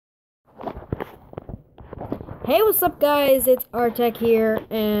Hey, what's up guys, it's Artec here,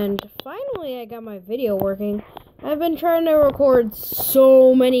 and finally I got my video working. I've been trying to record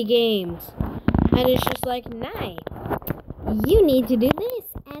so many games, and it's just like, nah, you need to do this,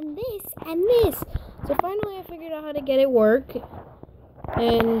 and this, and this. So finally I figured out how to get it work,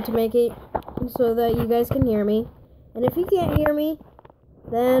 and to make it so that you guys can hear me. And if you can't hear me,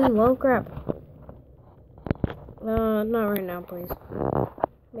 then, well, crap. Not right now, please.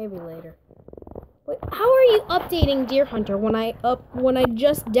 Maybe later. Wait, how are you updating Deer Hunter when I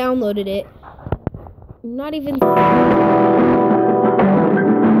just downloaded it? Not even.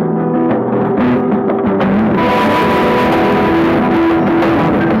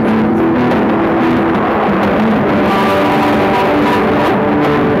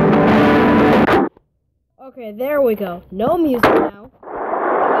 Okay, there we go. No music now.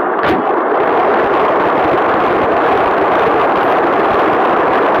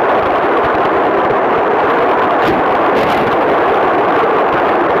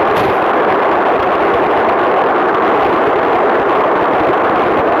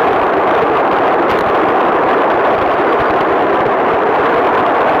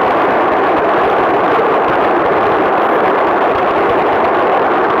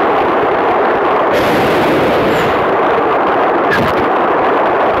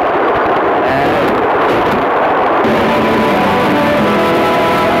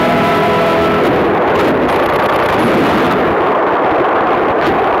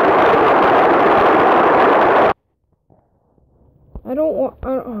 I don't want.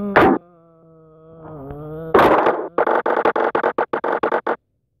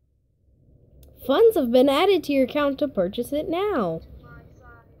 Funds have been added to your account to purchase it now.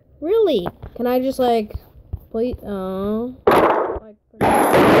 Really? Can I just like, please?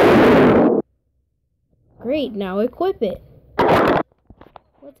 Great. Now equip it.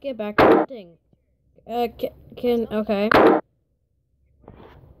 Let's get back to hunting. Okay.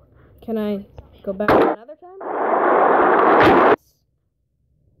 Can I go back another time?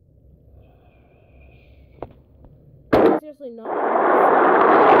 Seriously, not.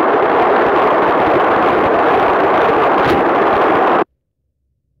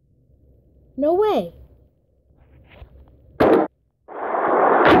 No way.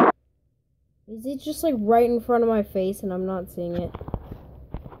 Is it just like right in front of my face and I'm not seeing it?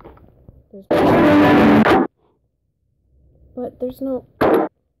 But there's no.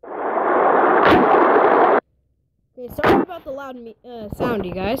 Okay, sorry about the loud sound,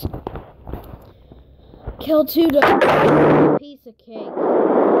 you guys. Kill 2 dogs. Piece of cake.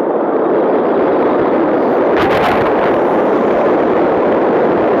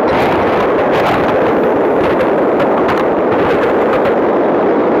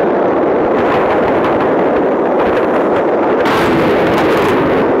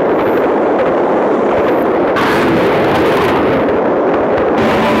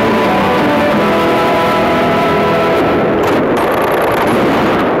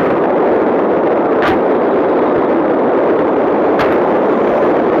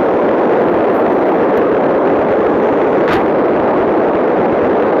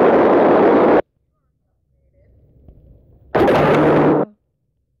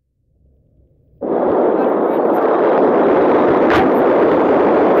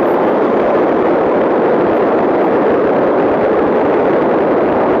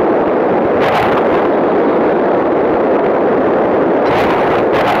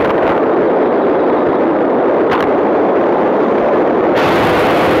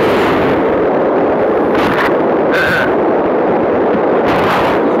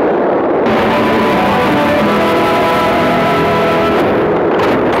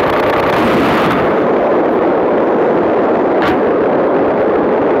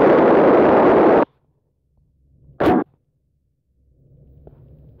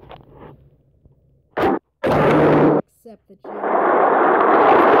 Accept the challenge.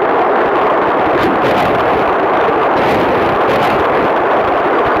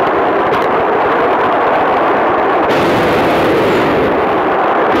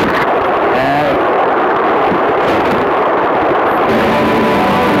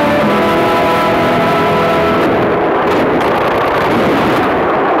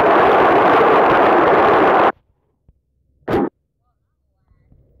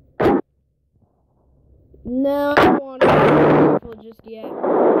 No, I don't want to be careful just yet.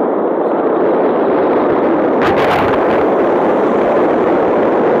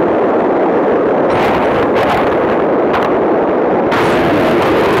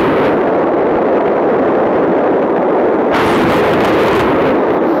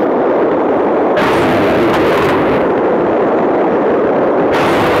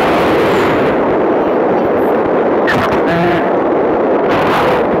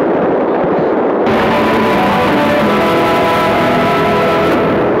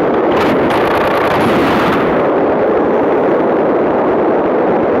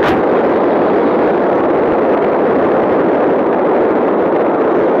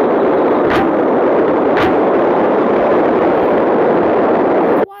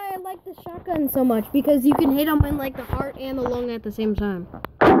 so much because you can hit them in like the heart and the lung at the same time.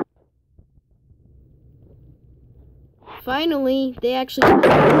 Finally, they actually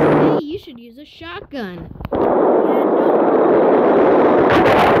hey, you should use a shotgun.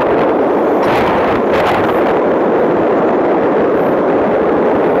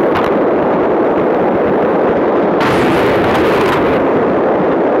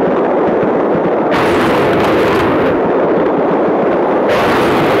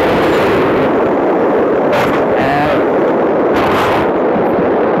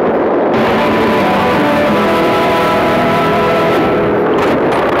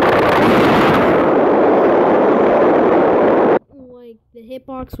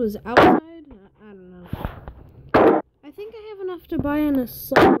 Hitbox was outside? I don't know. I think I have enough to buy an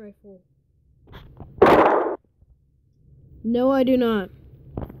assault rifle. No, I do not.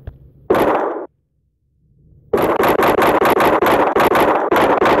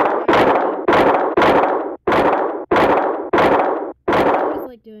 I always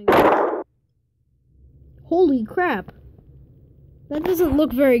like doing this. Holy crap. That doesn't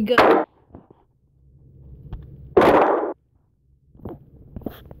look very good.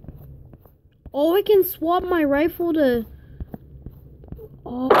 Oh, I can swap my rifle to...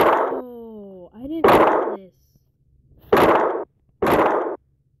 Oh, I didn't know this.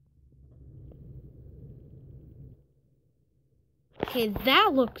 Okay,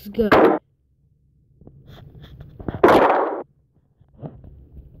 that looks good.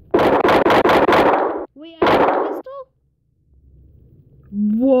 Wait, I have a pistol?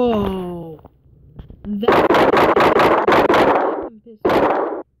 Whoa. That's a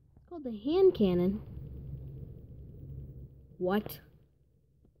pistol. Called the hand cannon. What?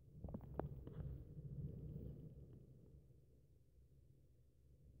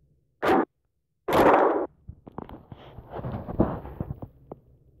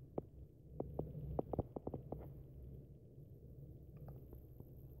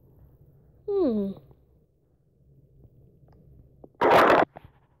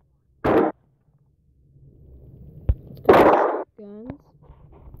 Let's go shotguns.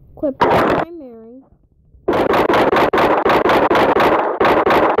 Equip primary. A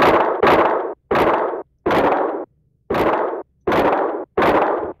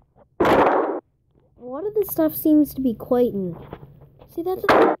lot of this stuff seems to be Clayton. See, that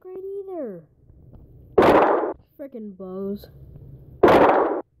doesn't look great either. Frickin' bows.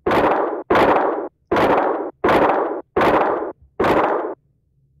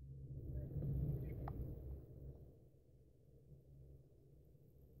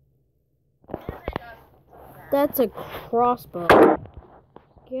 That's a crossbow.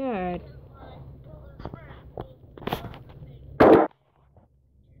 God.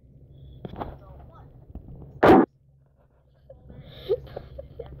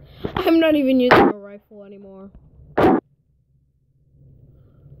 I'm not even using a rifle anymore.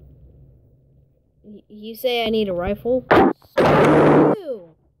 You say I need a rifle? So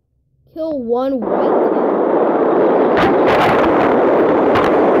you kill one white.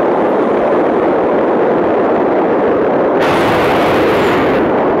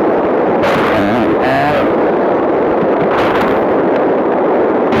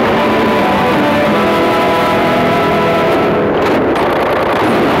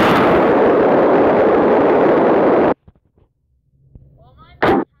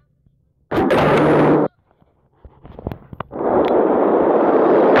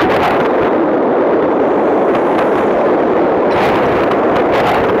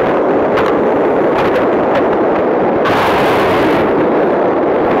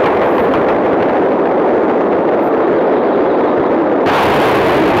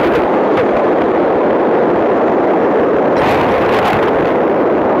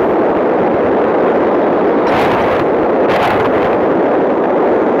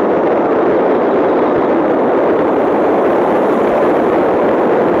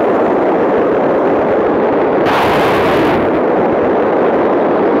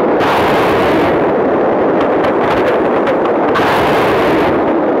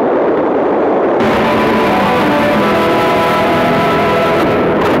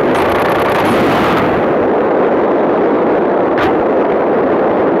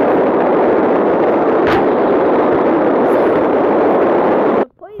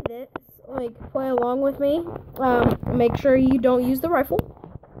 Play along with me. Make sure you don't use the rifle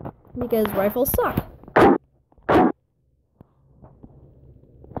because rifles suck.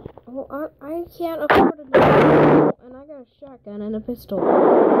 Oh, I can't afford a rifle, and I got a shotgun and a pistol.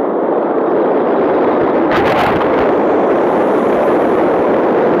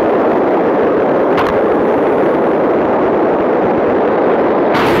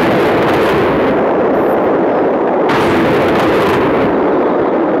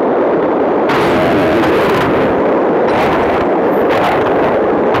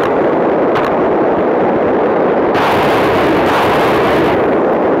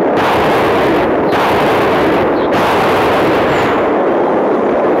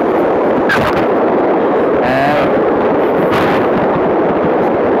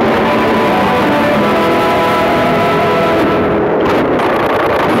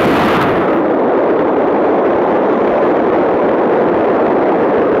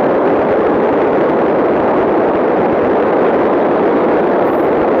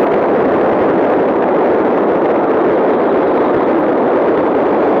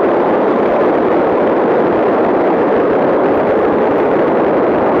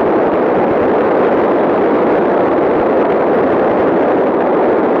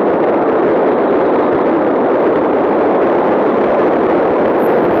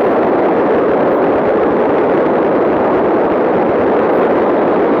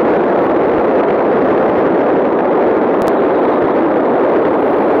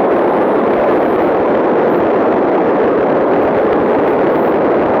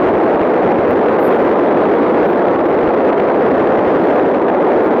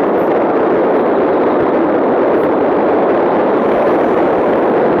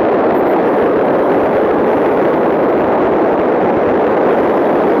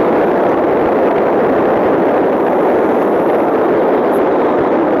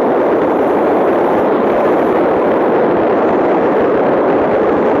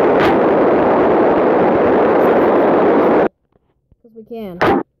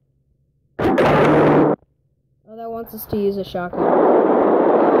 wants us to use a shotgun.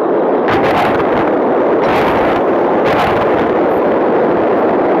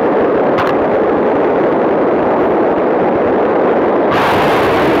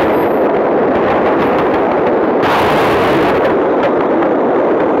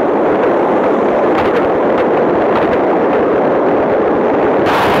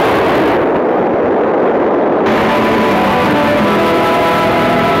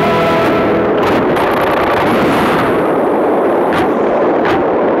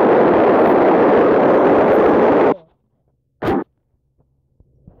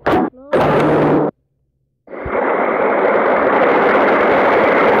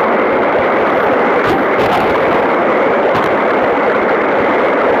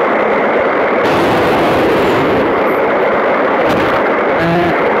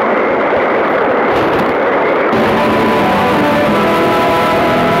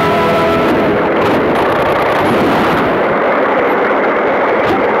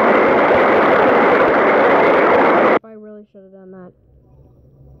 Should have done that.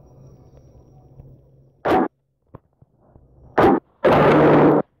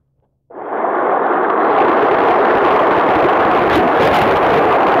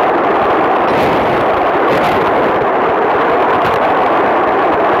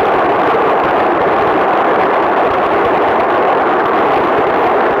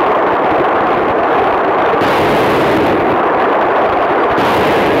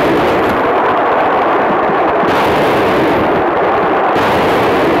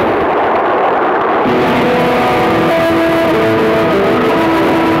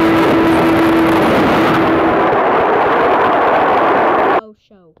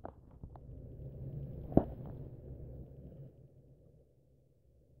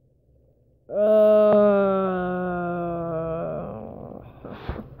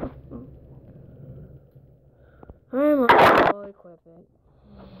 I'm gonna equip it.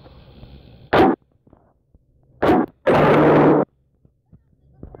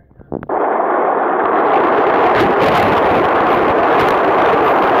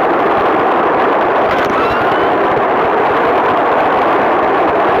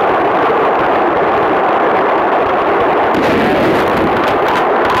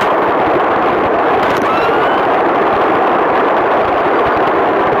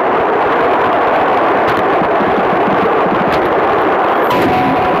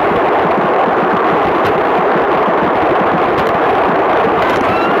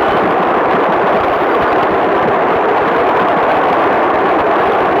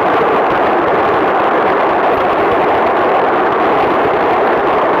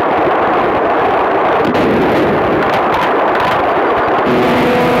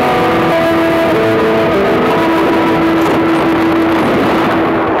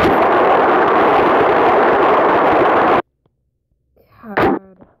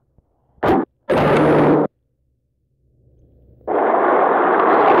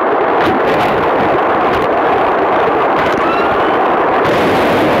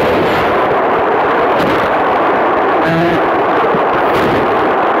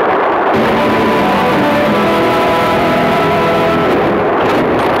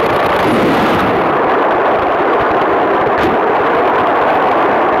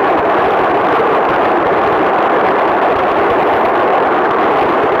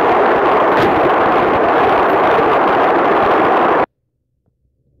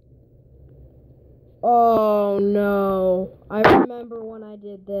 Oh no. I remember when I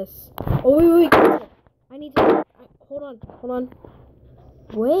did this. Oh, wait. I need to. Hold on.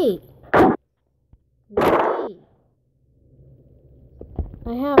 Wait.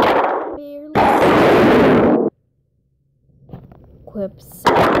 I have barely equipped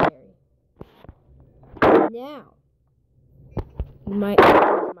secondary. Now, you might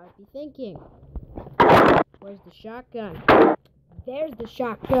be thinking, where's the shotgun? There's the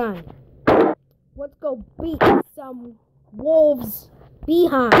shotgun. Let's go beat some wolves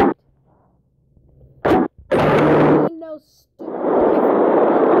behind. No stupid.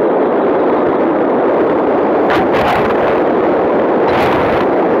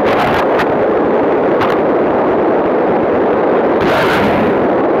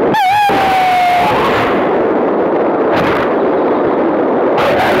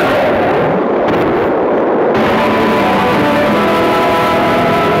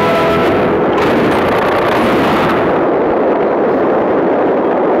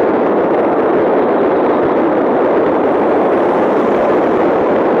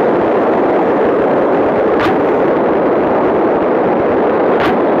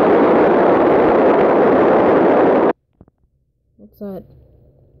 What's that?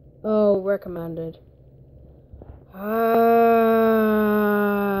 Oh, recommended.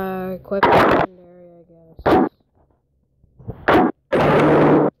 quick legendary, I guess.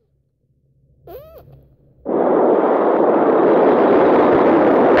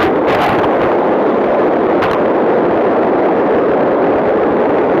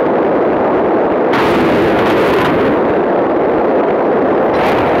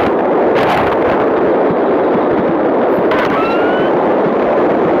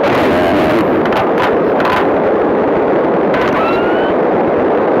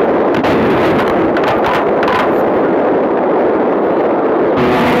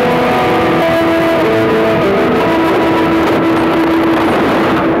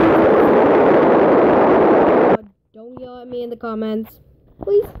 Me in the comments,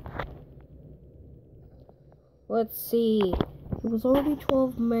 please. Let's see. It was already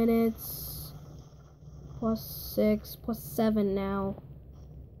 12 minutes. Plus 6, plus 7 now.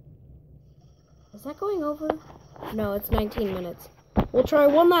 Is that going over? No, it's 19 minutes. We'll try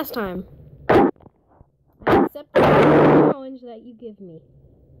one last time. I accept the challenge that you give me.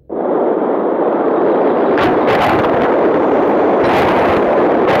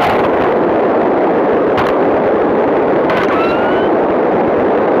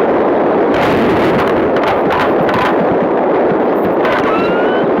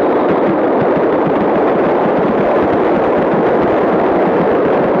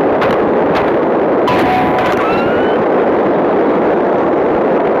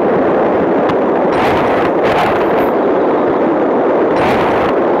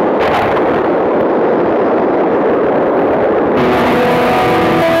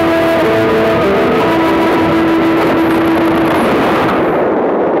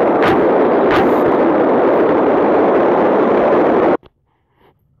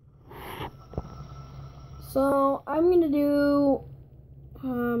 So, I'm gonna do,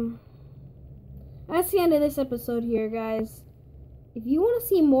 that's the end of this episode here, guys. If you want to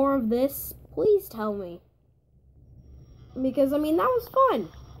see more of this, please tell me. Because, I mean, that was fun.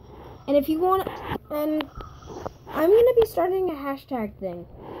 And if you want, and I'm gonna be starting a hashtag thing.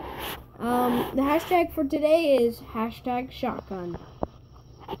 The hashtag for today is #shotgun.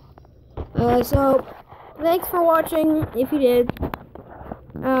 So, thanks for watching, if you did.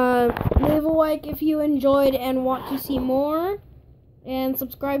 Leave a like if you enjoyed and want to see more, and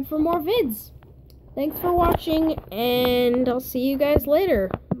subscribe for more vids. Thanks for watching, and I'll see you guys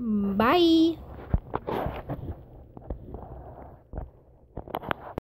later. Bye!